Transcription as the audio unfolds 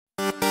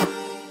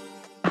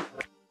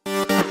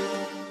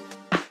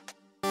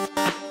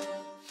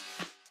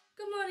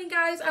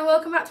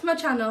welcome back to my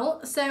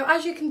channel. So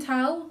as you can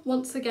tell,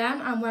 once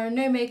again, I'm wearing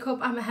no makeup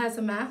and my hair's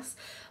a mess.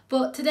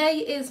 But today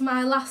is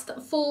my last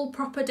full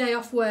proper day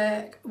off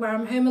work where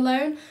I'm home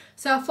alone.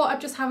 So I thought I'd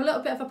just have a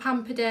little bit of a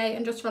pamper day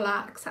and just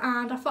relax,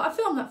 and I thought I'd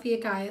film that for you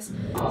guys.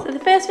 So the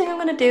first thing I'm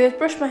going to do is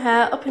brush my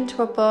hair up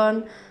into a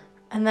bun,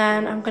 and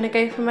then I'm going to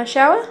go for my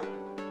shower.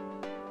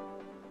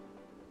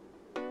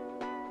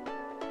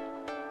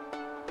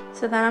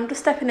 So then I'm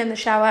just stepping in the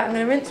shower. I'm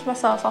going to rinse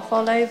myself off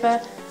all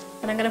over,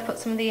 and I'm going to put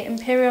some of the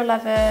Imperial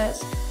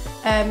Leathers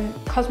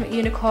Cosmic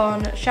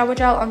Unicorn shower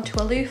gel onto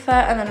a loofah,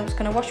 and then I'm just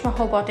going to wash my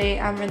whole body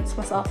and rinse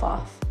myself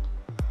off.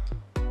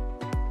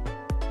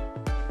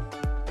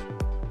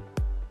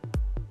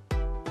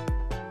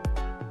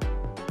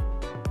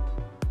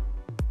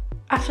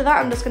 After that,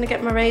 I'm just going to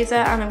get my razor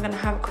and I'm going to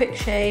have a quick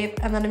shave,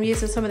 and then I'm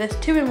using some of this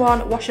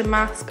 2-in-1 wash and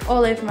mask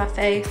all over my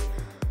face,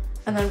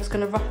 and then I'm just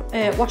going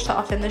to wash that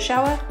off in the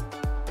shower.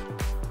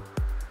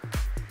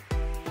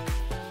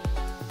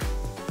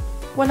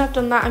 When I've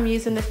done that, I'm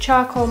using this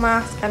charcoal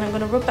mask and I'm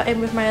going to rub that in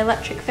with my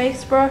electric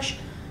face brush,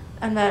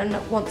 and then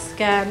once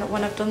again,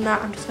 when I've done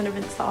that, I'm just going to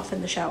rinse that off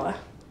in the shower.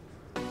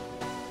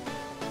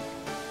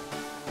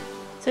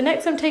 So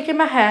next I'm taking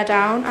my hair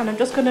down and I'm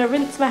just going to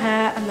rinse my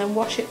hair and then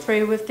wash it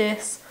through with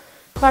this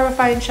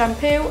clarifying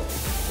shampoo, and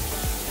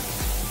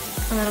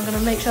then I'm going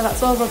to make sure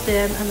that's all rubbed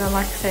in, and then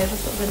like I say,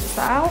 just rinse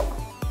that out.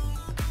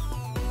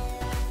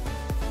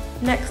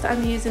 Next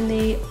I'm using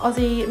the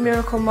Aussie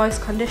Miracle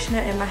Moist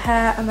Conditioner in my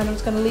hair, and then I'm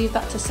just going to leave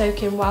that to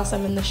soak in whilst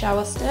I'm in the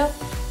shower still.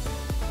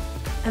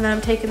 And then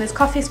I'm taking this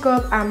coffee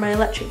scrub and my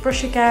electric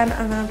brush again,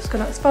 and then I'm just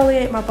going to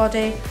exfoliate my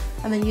body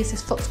and then use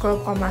this foot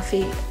scrub on my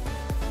feet.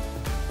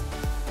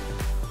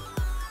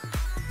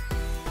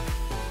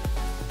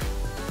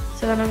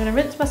 So then I'm going to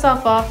rinse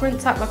myself off,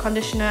 rinse out my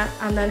conditioner,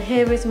 and then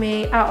here is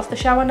me out of the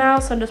shower now.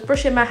 So I'm just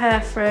brushing my hair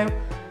through.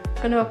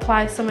 I'm going to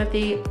apply some of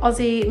the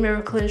Aussie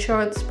Miracle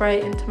Insurance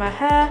spray into my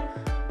hair,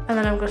 and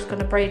then I'm just going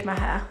to braid my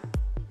hair.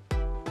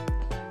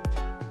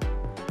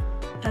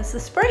 There's the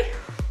spray.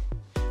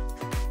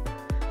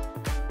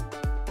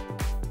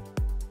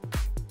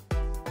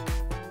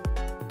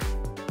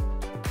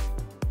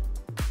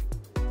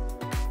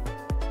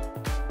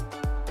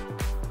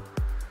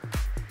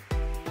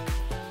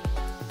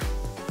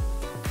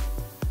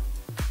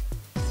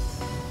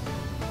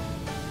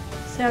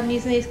 So I'm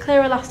using these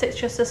clear elastics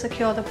just to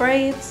secure the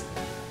braids,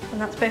 and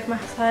that's both my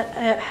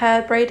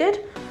hair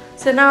braided.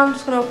 So now I'm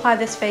just going to apply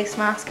this face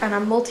mask, and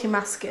I'm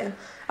multi-masking.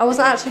 I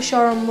wasn't actually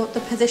sure on what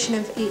the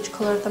positioning for each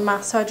colour of the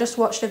mask, so I just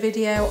watched a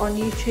video on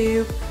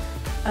YouTube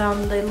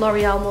on the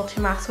L'Oreal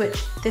multi-mask,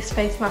 which this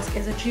face mask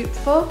is a dupe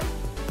for.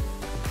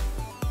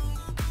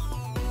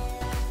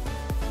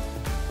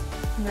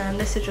 And then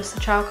this is just the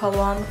charcoal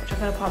one, which I'm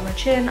going to put on my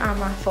chin and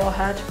my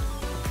forehead.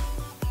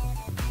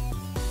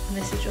 And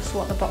this is just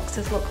what the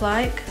boxes look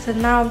like. So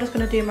now I'm just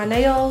going to do my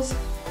nails,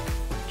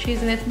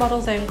 choosing this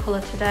Model's Own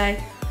colour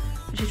today,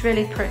 which is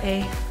really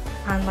pretty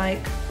and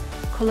like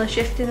colour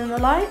shifting in the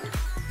light.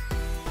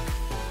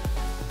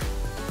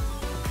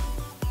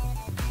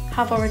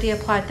 Have already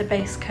applied the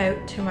base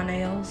coat to my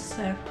nails,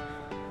 so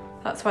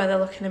that's why they're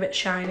looking a bit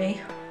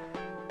shiny.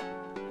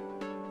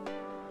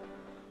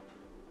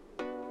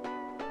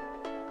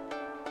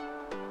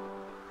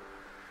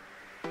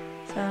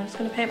 So I'm just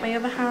going to paint my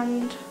other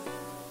hand.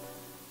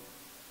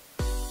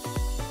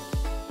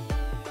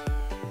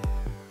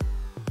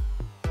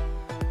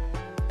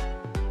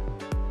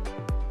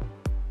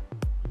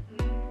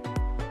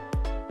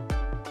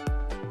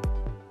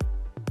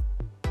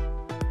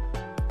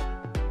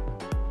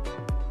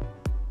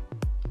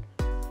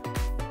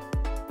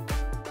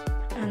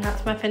 And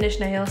that's my finished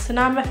nails. So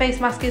now my face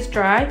mask is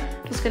dry.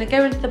 I'm just going to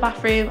go into the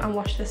bathroom and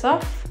wash this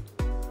off.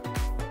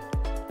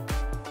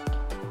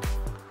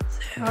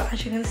 So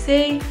as you can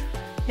see,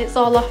 it's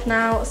all off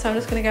now. So I'm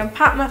just going to go and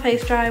pat my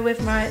face dry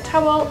with my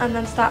towel and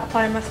then start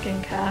applying my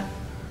skincare.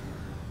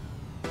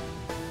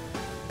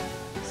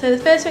 So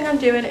the first thing I'm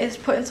doing is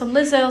putting some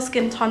Liz Earle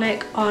Skin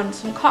Tonic on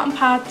some cotton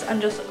pads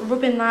and just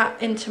rubbing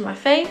that into my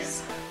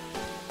face.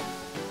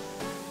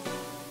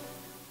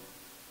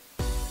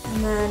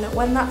 And then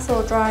when that's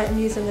all dry, I'm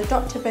using the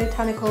Dr.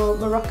 Botanical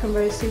Moroccan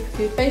Rose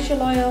Superfood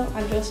Facial Oil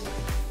and just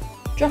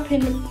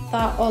dropping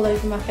that all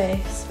over my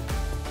face.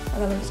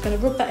 And then I'm just going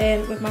to rub that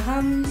in with my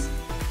hands.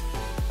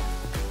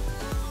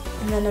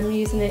 And then I'm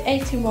using the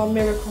 8-in-1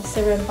 Miracle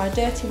Serum by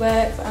Dirty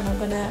Works, and I'm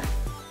going to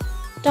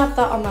dab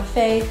that on my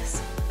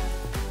face.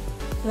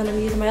 And then I'm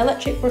using my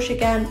electric brush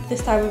again,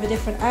 this time with a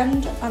different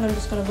end, and I'm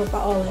just going to rub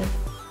that all in.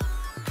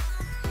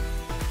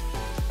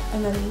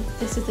 And then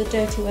this is the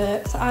Dirty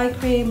Works eye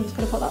cream. I'm just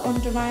going to put that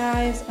under my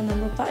eyes and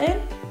then rub that in.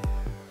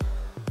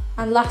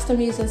 And last I'm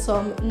using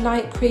some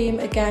night cream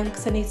again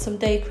because I need some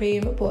day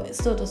cream, but it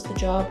still does the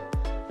job.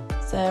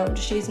 So I'm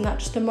just using that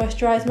just to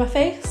moisturise my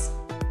face.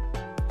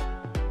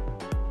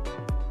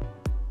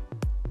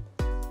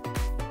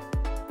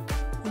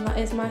 And that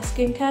is my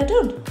skincare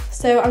done.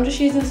 So I'm just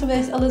using some of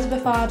this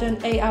Elizabeth Arden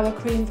 8-hour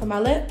cream for my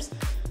lips.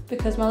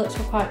 because my lips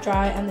were quite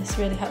dry and this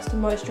really helps to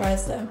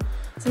moisturise them.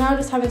 So now I'm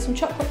just having some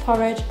chocolate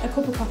porridge, a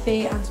cup of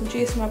coffee and some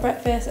juice for my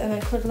breakfast, and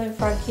then cuddling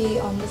Frankie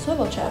on the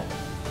swivel chair.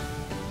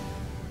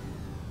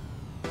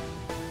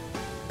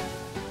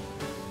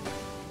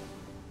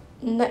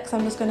 Next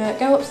I'm just going to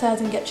go upstairs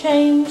and get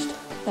changed.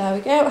 There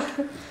we go.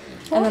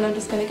 And then I'm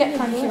just going to get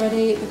Frankie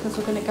ready because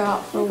we're going to go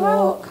out for a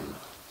walk.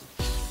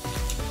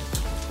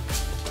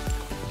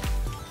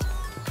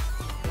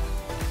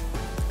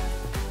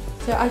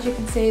 So as you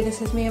can see, this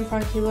is me and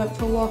Frankie. We went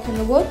for a walk in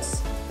the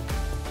woods.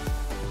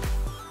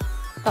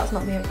 That's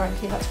not me and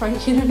Frankie, that's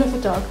Frankie and another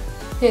dog.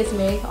 Here's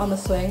me on the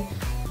swing.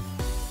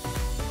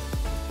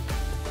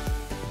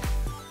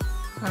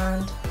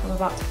 And I'm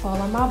about to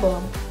fall on my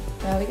bum.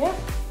 There we go.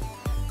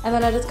 And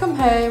then I just come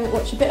home,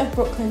 watch a bit of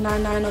Brooklyn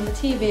Nine-Nine on the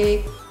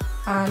TV,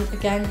 and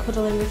again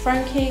cuddling with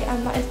Frankie,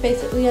 and that is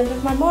basically the end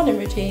of my morning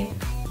routine.